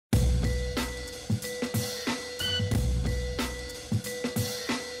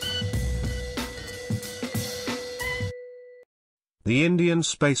The Indian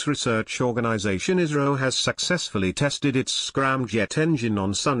Space Research Organisation ISRO has successfully tested its Scramjet engine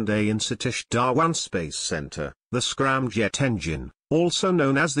on Sunday in Satish Dhawan Space Centre. The Scramjet engine, also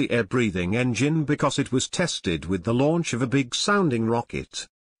known as the air-breathing engine because it was tested with the launch of a big-sounding rocket.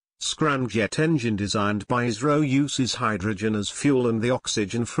 Scramjet engine designed by ISRO uses hydrogen as fuel and the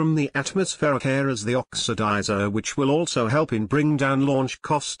oxygen from the atmospheric air as the oxidizer, which will also help in bring down launch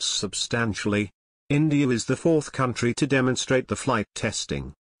costs substantially. India is the fourth country to demonstrate the flight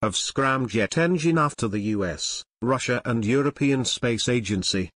testing of Scramjet engine after the US, Russia and European Space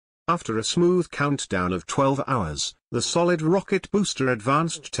Agency. After a smooth countdown of 12 hours, the solid rocket booster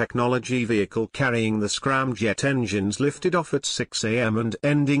advanced technology vehicle carrying the Scramjet engines lifted off at 6 a.m. and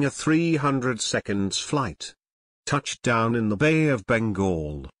ending a 300 seconds flight. Touchdown in the Bay of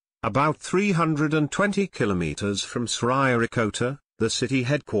Bengal, about 320 kilometers from Sriharikota, the city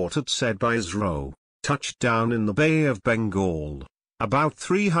headquartered said by ISRO. Touchdown in the Bay of Bengal, about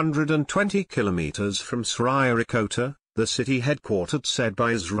 320 kilometers from Sriharikota, the city headquartered said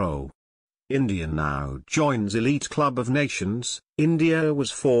by ISRO. India now joins elite club of nations. India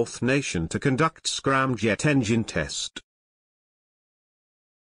was fourth nation to conduct Scramjet engine test.